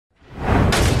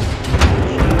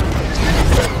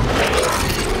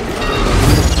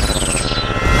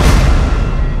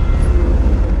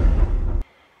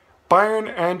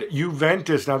Bayern and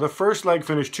Juventus. Now, the first leg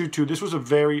finished 2-2. This was a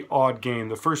very odd game.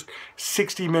 The first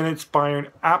 60 minutes,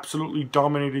 Bayern absolutely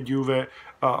dominated Juve,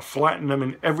 flattened them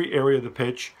in every area of the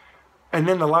pitch. And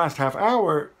then the last half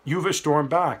hour, Juve stormed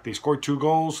back. They scored 2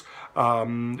 goals.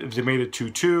 They made it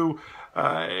 2-2.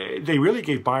 They really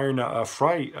gave Bayern a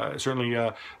fright.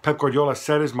 Certainly, Pep Guardiola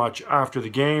said as much after the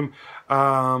game.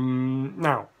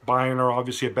 Now, Bayern are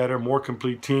obviously a better, more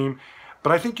complete team.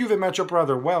 But I think Juve match up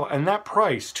rather well. And that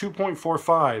price,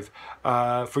 2.45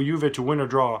 for Juve to win or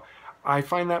draw, I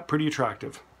find that pretty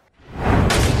attractive.